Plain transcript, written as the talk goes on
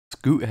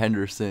Scoot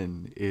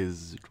Henderson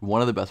is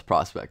one of the best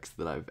prospects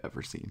that I've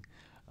ever seen.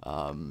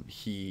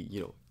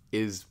 He,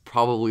 is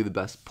probably the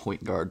best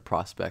point guard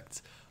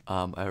prospect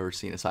I've ever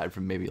seen, aside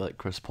from maybe like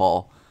Chris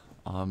Paul.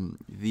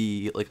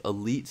 The like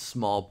elite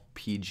small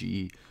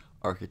PG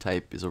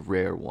archetype is a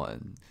rare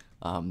one.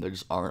 There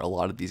just aren't a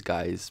lot of these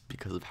guys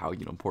because of how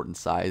important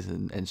size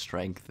and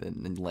strength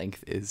and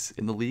length is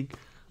in the league.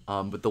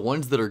 But the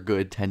ones that are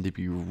good tend to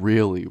be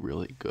really,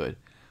 really good.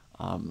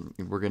 And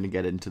we're going to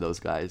get into those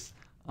guys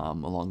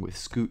along with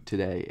Scoot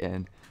today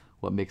and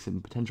what makes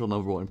him potential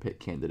number one pick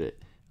candidate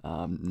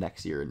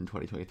next year in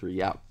 2023.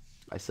 Yeah,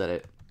 I said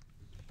it.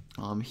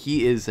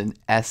 He is an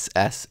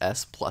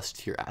SSS plus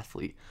tier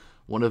athlete.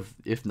 One of,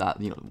 if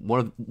not,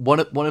 one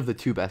of the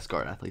two best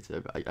guard athletes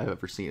I've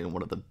ever seen, and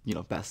one of the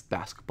best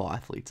basketball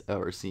athletes I've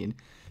ever seen.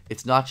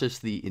 It's not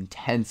just the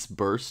intense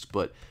burst,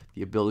 but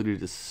the ability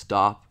to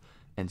stop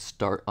and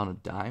start on a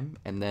dime,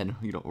 and then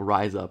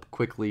rise up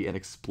quickly and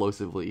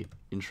explosively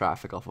in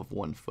traffic off of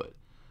 1 foot.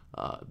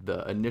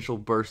 The initial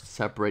burst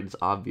separate is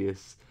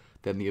obvious,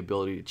 then the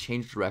ability to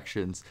change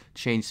directions,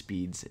 change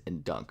speeds,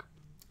 and dunk.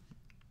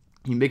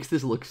 He makes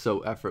this look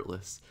so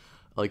effortless,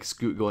 like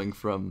Scoot going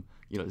from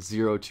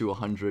 0 to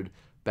 100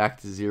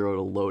 back to 0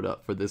 to load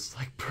up for this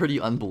like pretty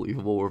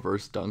unbelievable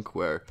reverse dunk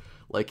where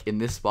like in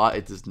this spot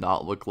it does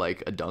not look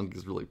like a dunk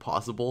is really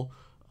possible,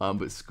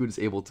 but Scoot is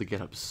able to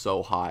get up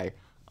so high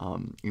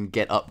and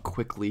get up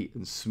quickly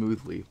and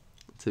smoothly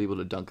to be able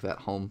to dunk that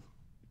home.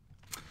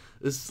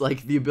 This is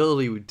like the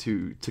ability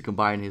to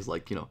combine his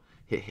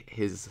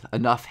his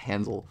enough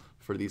handle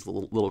for these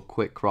little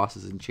quick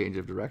crosses and change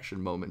of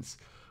direction moments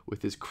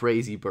with his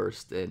crazy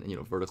burst and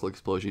vertical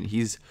explosion.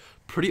 He's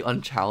pretty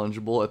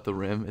unchallengeable at the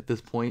rim at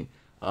this point,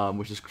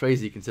 which is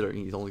crazy considering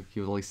he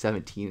was only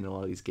 17 in a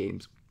lot of these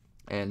games,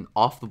 and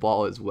off the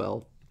ball as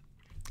well.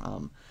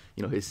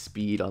 His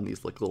speed on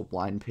these like little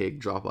blind pig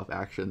drop off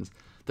actions.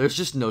 There's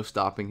just no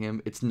stopping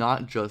him. It's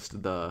not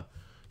just the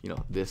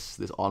this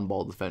on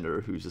ball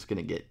defender who's just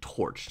gonna get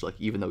torched, like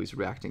even though he's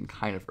reacting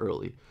kind of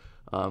early.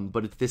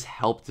 But it's this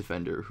help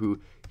defender who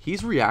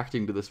he's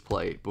reacting to this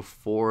play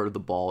before the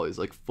ball is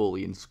like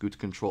fully in Scoot's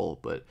control.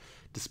 But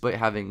despite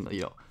having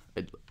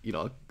like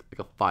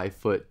a 5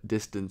 foot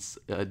distance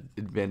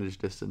advantage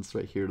distance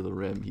right here to the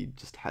rim, he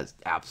just has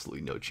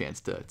absolutely no chance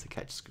to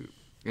catch Scoot.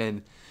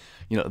 And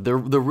there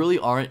really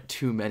aren't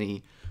too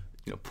many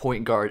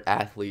point guard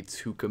athletes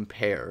who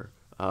compare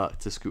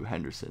to Scoot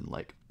Henderson.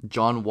 Like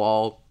John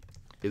Wall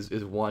is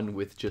one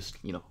with just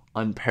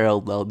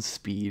unparalleled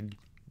speed.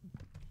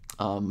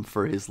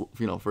 For his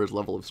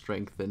level of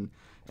strength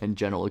and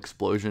general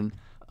explosion.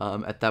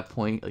 At that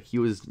point, like he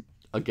was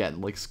again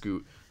like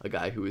Scoot, a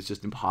guy who is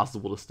just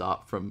impossible to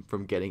stop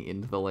from getting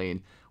into the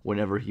lane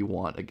whenever he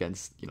want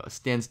against a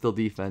standstill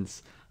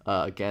defense.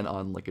 Again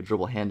on like a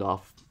dribble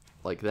handoff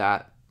like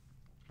that,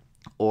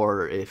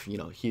 or if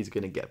he's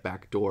gonna get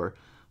backdoor,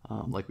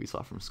 like we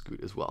saw from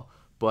Scoot as well.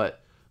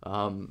 But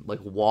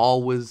like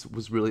Wall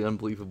was really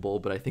unbelievable,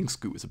 but I think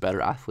Scoot was a better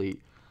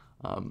athlete.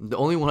 The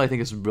only one I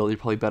think is really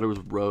probably better was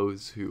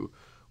Rose, who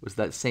was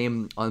that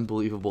same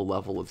unbelievable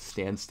level of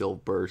standstill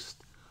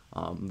burst.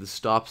 The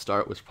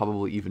stop-start was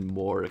probably even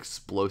more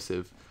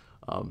explosive.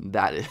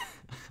 That is,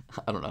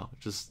 I don't know,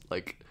 just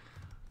like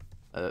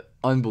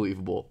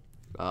unbelievable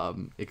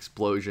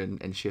explosion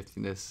and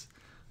shiftiness.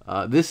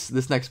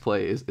 This next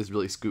play is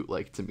really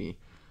Scoot-like to me,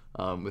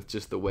 with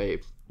just the way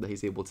that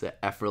he's able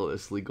to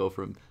effortlessly go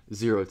from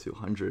 0 to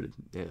 100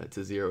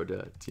 to 0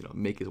 to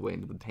make his way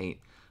into the paint.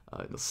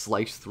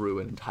 Slice through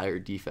an entire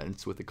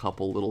defense with a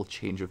couple little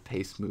change of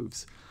pace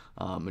moves,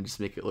 and just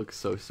make it look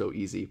so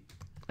easy.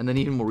 And then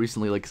even more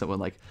recently, like someone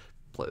like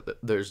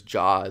there's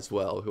Ja as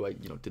well, who I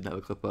didn't have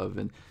a clip of,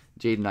 and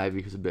Jaden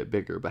Ivey, who's a bit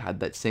bigger but had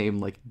that same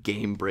like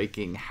game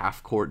breaking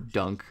half court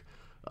dunk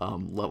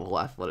level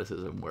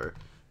athleticism where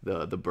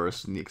the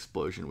burst and the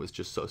explosion was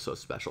just so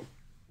special.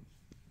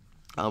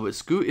 But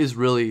Scoot is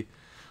really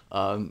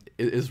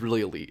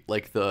elite.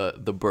 Like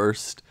the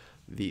burst,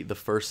 the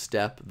first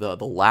step, the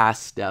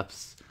last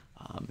steps,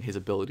 his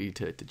ability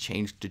to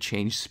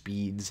change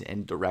speeds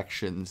and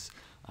directions,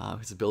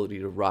 his ability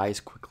to rise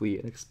quickly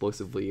and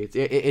explosively.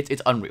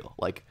 It's unreal.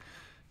 Like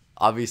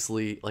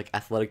obviously, like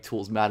athletic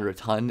tools matter a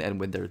ton, and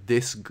when they're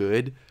this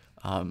good,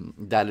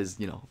 that is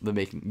you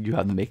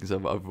have the makings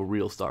of a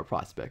real star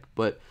prospect.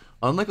 But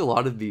unlike a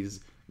lot of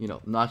these,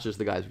 not just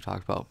the guys we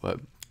talked about, but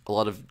a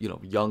lot of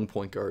young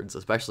point guards,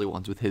 especially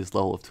ones with his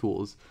level of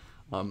tools,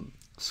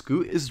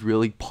 Scoot is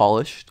really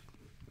polished.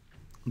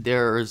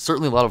 There's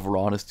certainly a lot of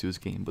rawness to his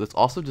game, but it's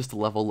also just a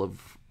level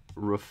of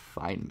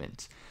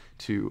refinement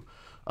to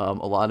a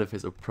lot of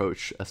his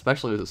approach,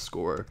 especially as a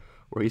scorer,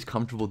 where he's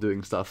comfortable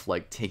doing stuff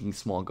like taking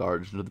small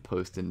guards into the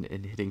post and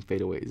hitting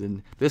fadeaways.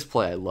 And this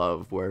play I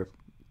love, where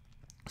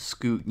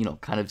Scoot,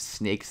 kind of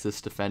snakes this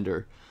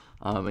defender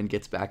and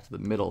gets back to the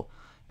middle.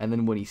 And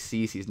then when he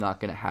sees he's not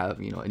going to have,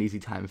 an easy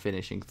time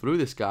finishing through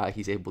this guy,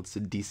 he's able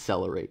to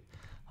decelerate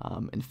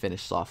and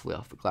finish softly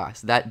off the glass.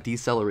 That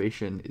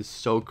deceleration is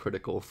so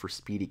critical for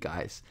speedy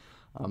guys,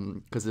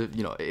 because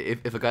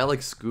if a guy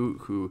like Scoot,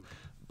 who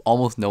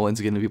almost no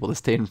one's going to be able to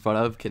stay in front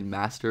of, can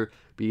master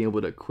being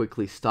able to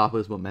quickly stop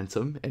his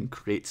momentum and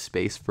create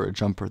space for a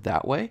jumper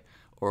that way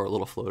or a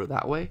little floater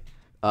that way,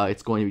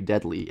 it's going to be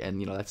deadly.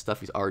 And, that stuff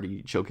he's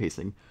already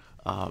showcasing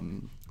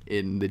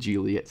in the G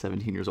League at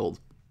 17 years old.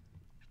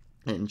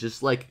 And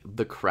just like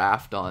the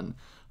craft on,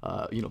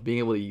 being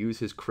able to use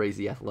his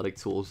crazy athletic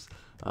tools,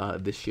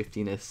 the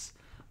shiftiness,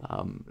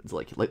 it's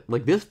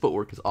like this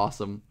footwork is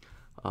awesome.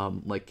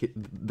 Like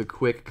the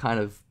quick kind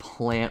of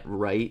plant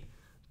right,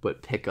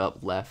 but pick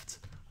up left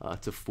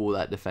to fool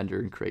that defender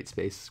and create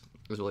space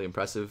was really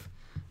impressive.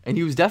 And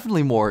he was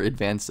definitely more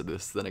advanced at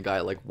this than a guy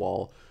like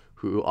Wall,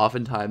 who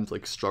oftentimes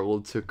like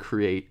struggled to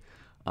create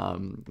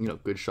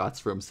good shots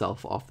for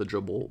himself off the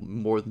dribble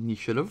more than he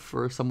should have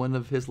for someone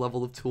of his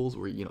level of tools,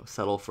 where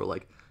settle for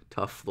like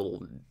tough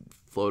little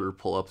floater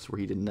pull-ups where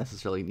he didn't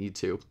necessarily need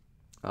to.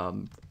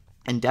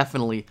 And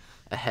definitely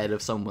ahead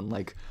of someone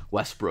like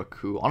Westbrook,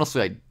 who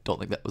honestly I don't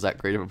think that was that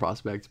great of a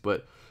prospect,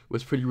 but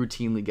was pretty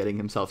routinely getting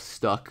himself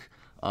stuck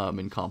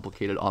in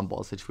complicated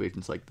on-ball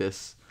situations like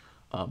this,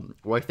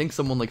 where I think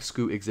someone like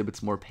Scoot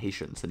exhibits more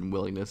patience and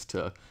willingness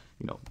to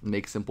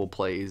make simple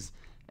plays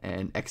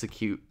and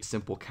execute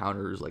simple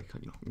counters like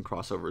in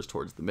crossovers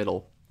towards the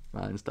middle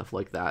and stuff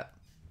like that.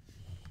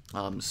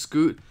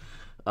 Scoot,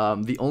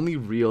 the only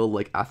real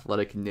like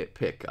athletic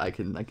nitpick I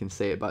can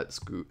say about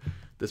Scoot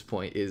at this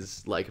point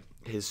is like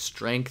his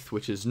strength,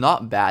 which is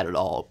not bad at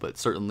all, but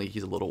certainly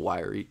he's a little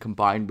wiry,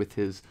 combined with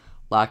his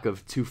lack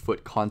of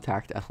 2-foot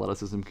contact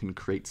athleticism can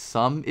create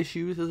some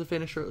issues as a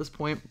finisher at this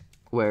point,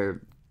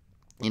 where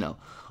a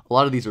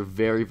lot of these are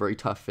very, very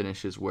tough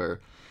finishes where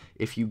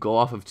if you go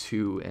off of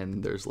 2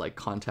 and there's like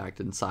contact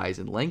in size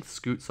and length,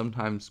 Scoot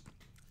sometimes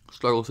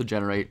struggles to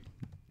generate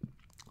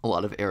a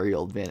lot of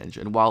aerial advantage.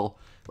 And while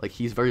like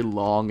he's very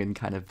long and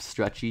kind of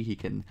stretchy, he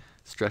can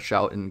stretch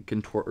out and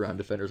contort around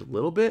defenders a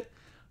little bit.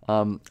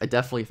 I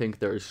definitely think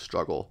there's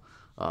struggle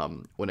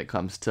when it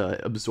comes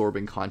to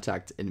absorbing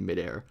contact in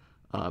midair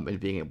and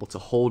being able to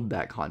hold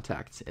that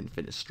contact and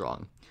finish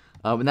strong.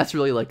 And that's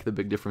really like the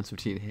big difference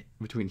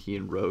between he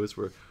and Rose,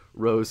 where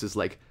Rose is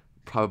like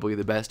probably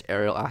the best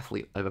aerial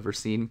athlete I've ever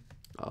seen.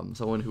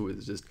 Someone who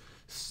is just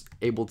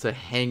able to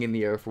hang in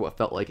the air for what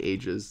felt like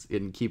ages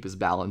and keep his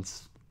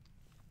balance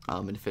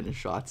and finish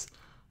shots.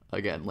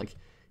 Again, like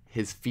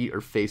his feet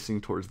are facing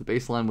towards the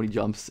baseline when he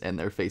jumps, and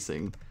they're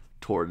facing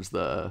towards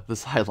the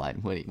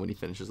sideline when he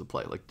finishes the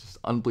play. Like just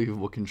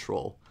unbelievable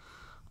control.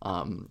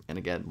 And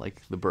again,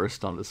 like the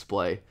burst on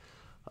display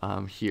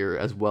here,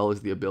 as well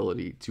as the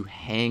ability to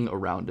hang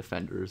around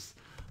defenders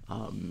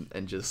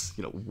and just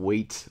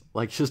wait,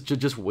 like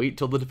just wait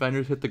till the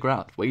defenders hit the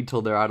ground, wait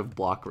till they're out of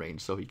block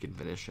range so he can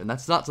finish. And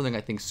that's not something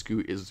I think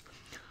Scoot is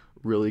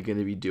really going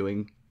to be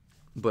doing,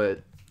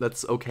 but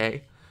that's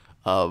okay.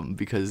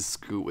 Because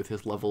Scoot, with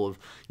his level of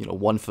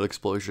 1-foot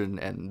explosion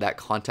and that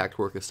contact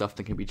work, is stuff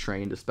that can be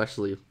trained,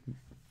 especially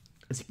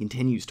as he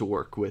continues to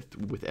work with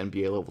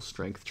NBA level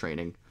strength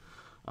training.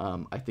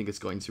 I think it's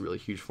going to be really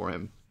huge for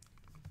him.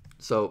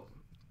 So,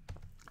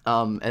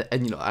 I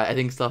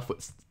think stuff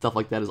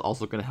like that is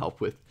also going to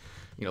help with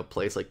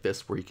plays like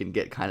this where he can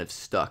get kind of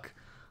stuck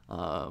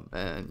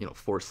and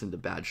forced into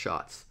bad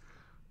shots,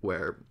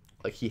 where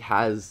like he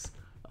has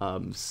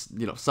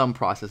some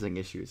processing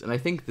issues. And I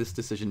think this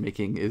decision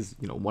making is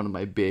one of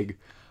my big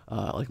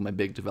my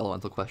big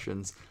developmental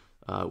questions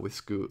with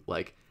Scoot.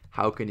 Like,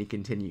 how can he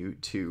continue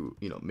to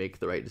make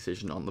the right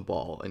decision on the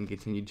ball and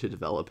continue to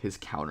develop his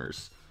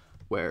counters,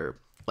 where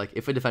like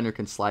if a defender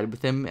can slide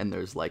with him and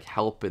there's like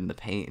help in the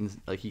paint,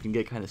 and like he can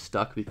get kind of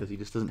stuck because he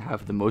just doesn't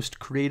have the most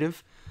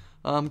creative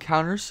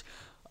counters.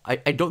 I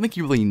don't think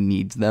he really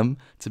needs them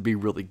to be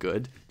really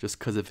good, just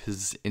because of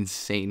his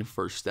insane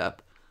first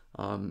step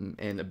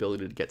and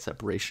ability to get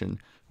separation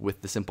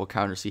with the simple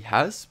counters he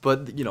has.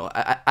 But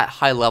at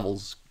high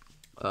levels,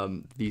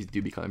 these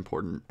do become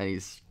important, and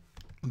he's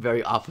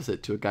very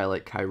opposite to a guy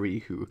like Kyrie,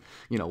 who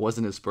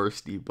wasn't as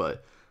bursty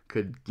but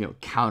could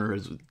counter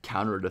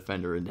a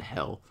defender into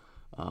hell,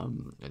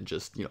 and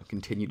just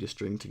continue to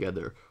string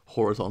together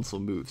horizontal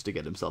moves to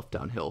get himself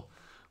downhill.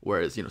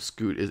 Whereas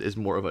Scoot is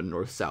more of a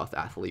north-south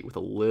athlete with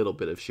a little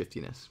bit of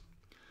shiftiness.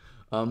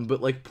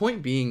 But like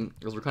point being,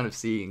 as we're kind of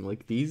seeing,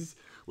 like these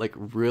like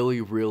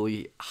really,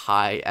 really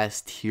high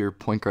S tier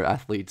point guard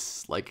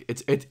athletes, like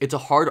it's a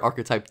hard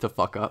archetype to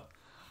fuck up.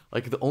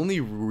 Like the only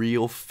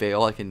real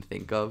fail I can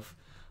think of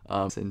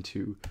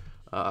into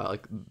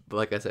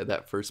like I said,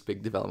 that first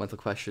big developmental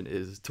question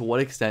is, to what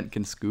extent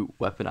can Scoot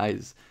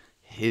weaponize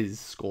his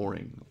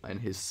scoring and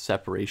his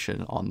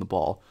separation on the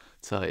ball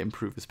to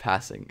improve his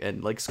passing?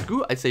 And like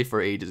Scoot, I'd say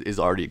for age is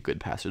already a good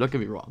passer. Don't get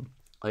me wrong.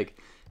 Like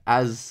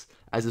as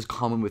is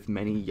common with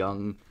many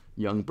young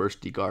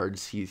bursty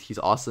guards, he's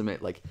awesome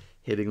at like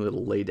hitting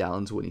little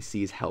laydowns when he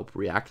sees help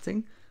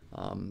reacting,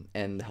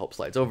 and the help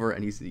slides over,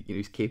 and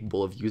he's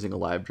capable of using a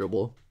live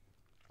dribble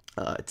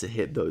to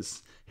hit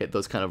those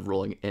kind of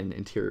rolling in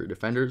interior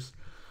defenders.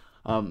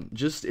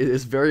 Just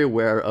is very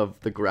aware of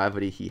the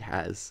gravity he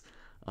has.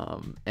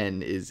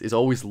 And is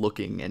always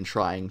looking and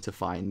trying to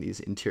find these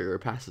interior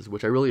passes,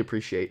 which I really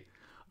appreciate.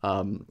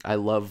 I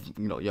love,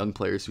 young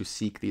players who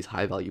seek these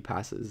high value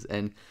passes,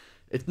 and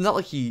it's not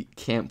like he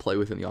can't play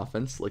within the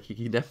offense. Like he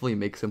can definitely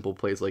make simple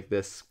plays like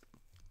this,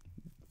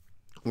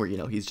 where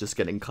he's just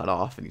getting cut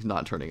off and he's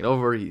not turning it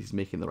over. He's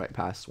making the right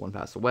pass, one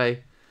pass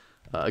away.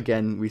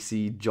 Again, we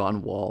see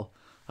John Wall,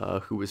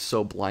 who was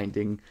so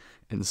blinding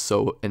and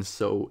so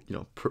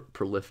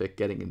prolific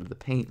getting into the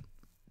paint,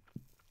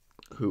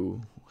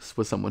 who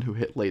was someone who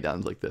hit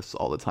laydowns like this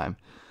all the time.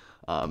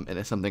 And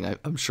it's something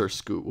I'm sure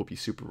Scoot will be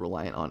super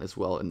reliant on as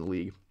well in the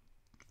league.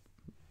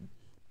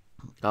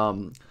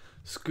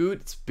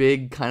 Scoot's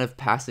big kind of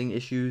passing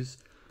issues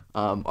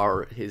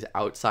are his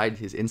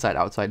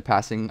inside-outside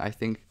passing, I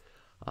think,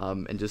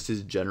 and just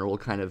his general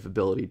kind of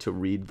ability to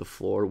read the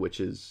floor, which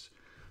is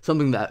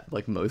something that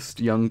like most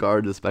young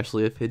guards,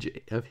 especially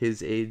of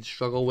his age,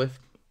 struggle with.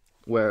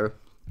 Where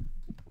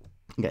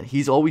again,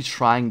 he's always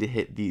trying to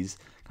hit these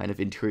kind of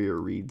interior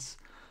reads,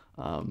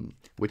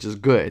 which is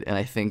good, and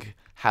I think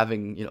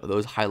having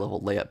those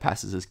high-level layup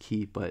passes is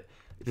key. But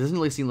it doesn't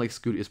really seem like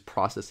Scoot is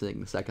processing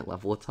the second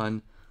level a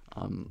ton.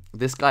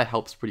 This guy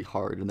helps pretty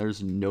hard, and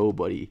there's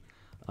nobody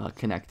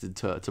connected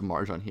to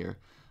Marjan here.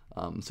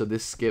 So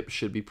this skip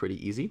should be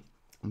pretty easy,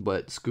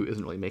 but Scoot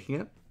isn't really making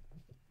it.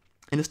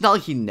 And it's not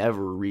like he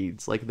never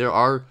reads. Like there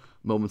are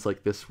moments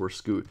like this where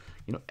Scoot,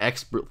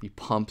 expertly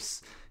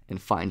pumps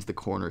and finds the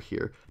corner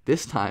here.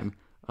 This time,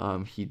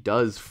 he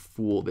does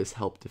fool this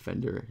help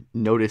defender,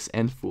 notice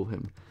and fool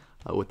him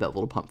with that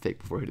little pump fake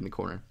before hitting the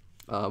corner.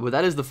 But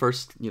that is the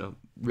first,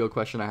 real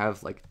question I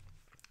have. Like,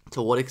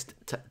 to what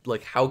extent,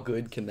 like, how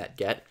good can that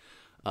get?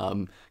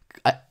 I'm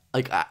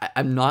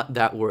not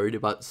that worried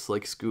about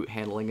like Scoot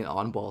handling an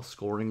on-ball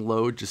scoring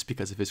load just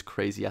because of his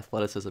crazy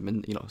athleticism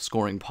and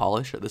scoring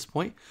polish at this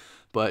point.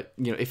 But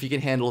if he can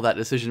handle that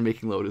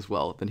decision-making load as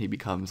well, then he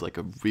becomes like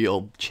a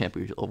real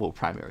championship level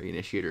primary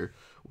initiator,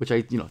 which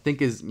I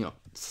think is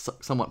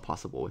somewhat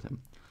possible with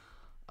him.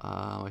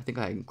 I think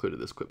I included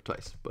this clip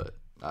twice, but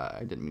I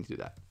didn't mean to do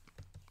that.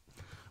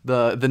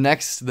 The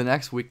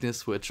next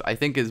weakness, which I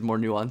think is more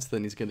nuanced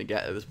than he's gonna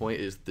get at this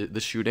point, is the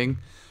shooting.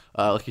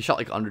 Like he shot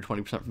like under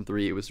 20% from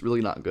three. It was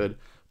really not good,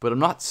 but I'm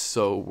not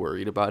so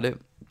worried about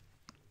it.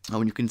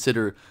 When you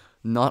consider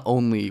not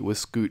only was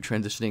Scoot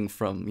transitioning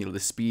from the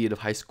speed of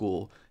high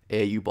school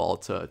AAU ball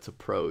to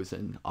pros,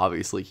 and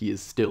obviously he is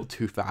still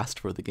too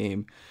fast for the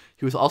game,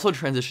 he was also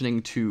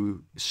transitioning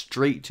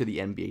straight to the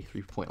NBA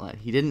 3-point line.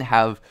 He didn't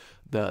have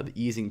the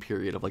easing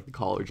period of like the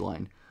college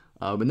line,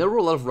 and there were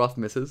a lot of rough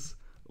misses.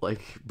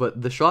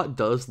 But the shot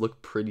does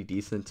look pretty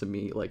decent to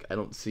me. Like I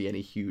don't see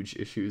any huge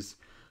issues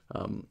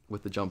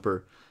with the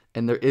jumper,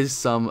 and there is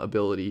some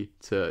ability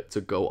to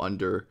go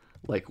under.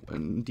 Like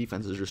when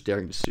defenses are just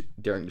daring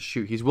to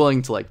shoot, he's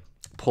willing to like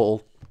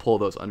pull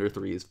those under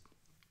threes.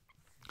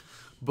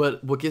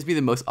 But what gives me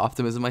the most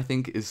optimism, I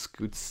think, is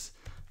Scoot's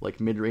like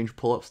mid-range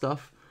pull-up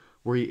stuff,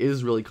 where he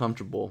is really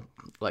comfortable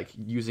like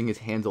using his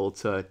handle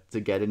to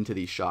get into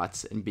these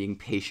shots and being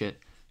patient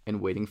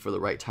and waiting for the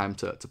right time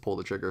to pull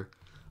the trigger.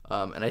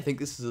 And I think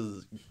this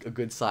is a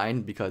good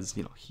sign because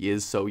he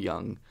is so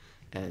young,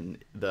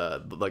 and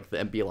the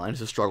NBA line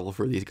is a struggle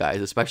for these guys,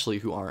 especially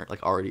who aren't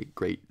like already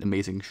great,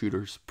 amazing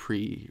shooters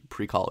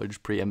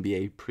pre-college,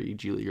 pre-NBA,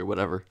 pre-G League or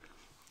whatever.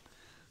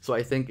 So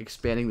I think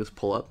expanding this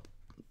pull-up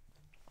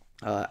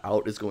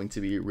out is going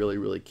to be really,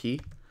 really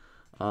key.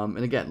 And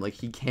again, like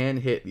he can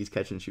hit these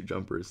catch and shoot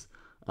jumpers,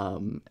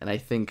 and I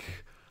think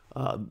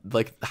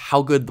like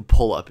how good the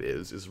pull-up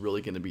is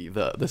really going to be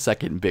the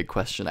second big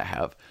question I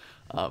have,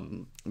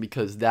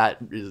 because that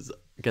is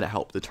going to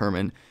help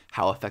determine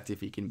how effective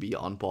he can be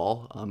on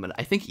ball. And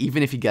I think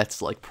even if he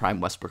gets like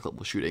prime Westbrook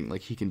level shooting,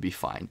 like he can be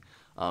fine,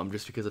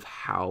 just because of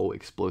how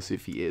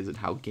explosive he is and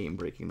how game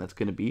breaking that's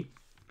going to be.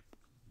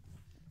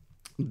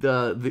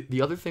 The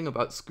other thing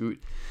about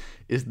Scoot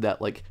is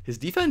that like his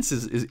defense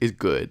is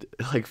good,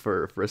 like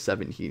for a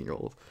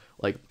 17-year-old.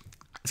 Like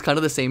it's kind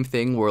of the same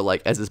thing where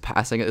like as his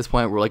passing at this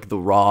point, where like the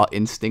raw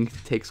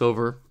instinct takes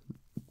over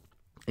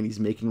and he's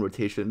making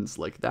rotations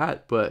like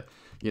that, but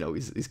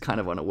he's kind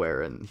of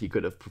unaware, and he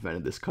could have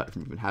prevented this cut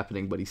from even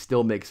happening, but he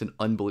still makes an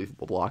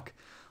unbelievable block.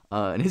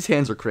 And his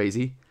hands are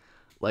crazy.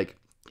 Like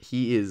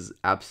he is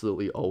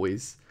absolutely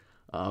always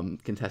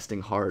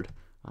contesting hard.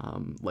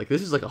 Like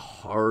this is like a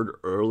hard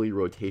early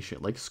rotation.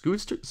 Like Scoot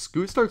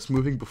starts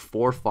moving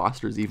before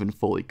Foster's even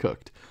fully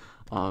cooked.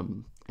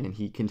 And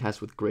he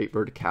contests with great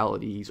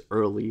verticality. He's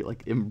early,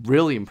 like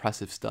really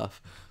impressive stuff.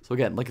 So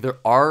again, like there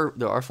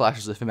are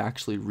flashes of him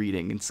actually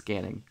reading and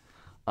scanning.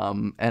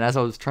 And as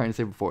I was trying to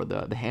say before,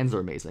 the hands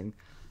are amazing.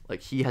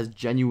 Like he has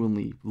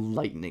genuinely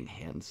lightning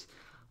hands.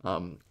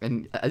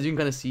 And as you can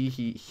kind of see,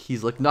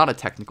 he's like not a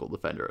technical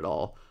defender at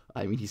all.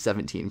 I mean, he's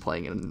 17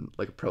 playing in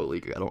like a pro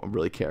league. I don't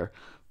really care,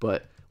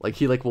 but like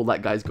he like will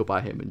let guys go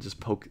by him and just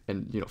poke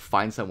and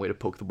find some way to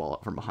poke the ball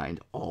up from behind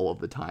all of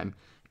the time.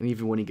 And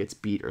even when he gets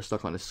beat or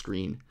stuck on a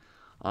screen,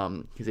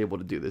 he's able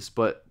to do this.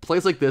 But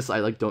plays like this, I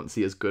like don't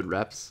see as good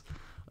reps,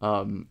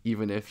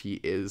 even if he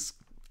is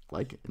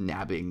like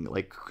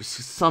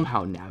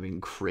somehow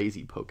nabbing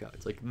crazy poke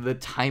outs. Like the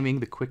timing,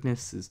 the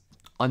quickness is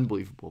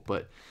unbelievable.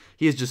 But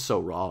he is just so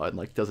raw and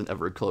like doesn't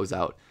ever close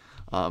out.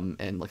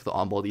 And like the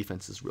on-ball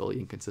defense is really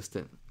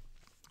inconsistent.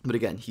 But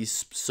again,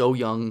 he's so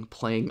young,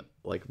 playing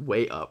like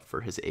way up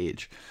for his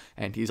age,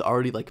 and he's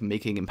already like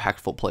making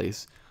impactful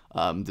plays,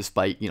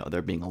 despite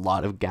there being a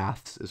lot of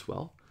gaffes as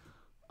well.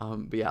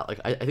 But yeah,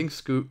 like I think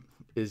Scoot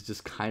is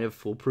just kind of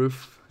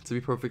foolproof, to be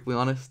perfectly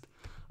honest.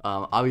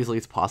 Obviously,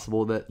 it's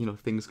possible that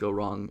things go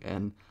wrong,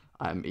 and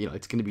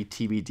it's going to be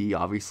TBD,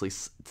 obviously,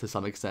 to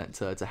some extent,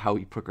 to how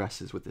he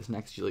progresses with this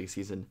next G League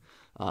season.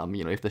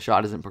 If the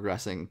shot isn't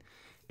progressing,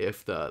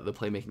 if the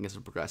playmaking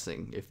isn't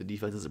progressing, if the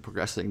defense isn't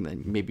progressing,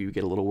 then maybe we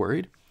get a little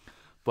worried.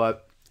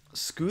 But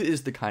Scoot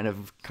is the kind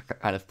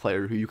of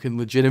player who you can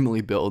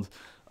legitimately build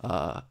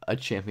a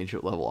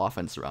championship level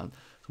offense around.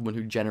 Someone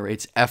who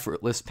generates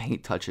effortless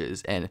paint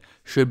touches and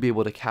should be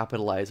able to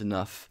capitalize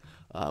enough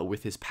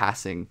with his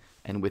passing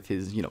and with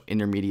his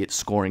intermediate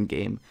scoring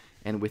game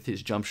and with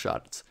his jump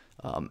shots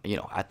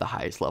at the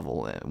highest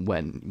level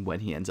when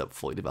he ends up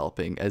fully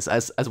developing,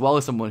 as well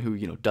as someone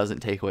who doesn't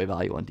take away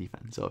value on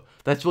defense. So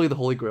that's really the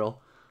holy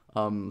grail.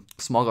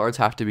 Small guards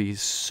have to be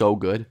so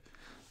good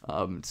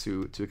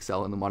to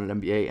excel in the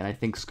modern NBA, and I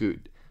think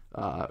Scoot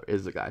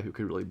is the guy who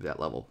could really be that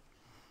level.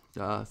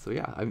 So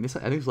yeah, I think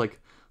it's like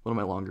one of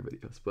my longer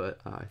videos, but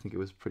I think it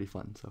was pretty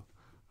fun. So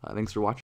thanks for watching.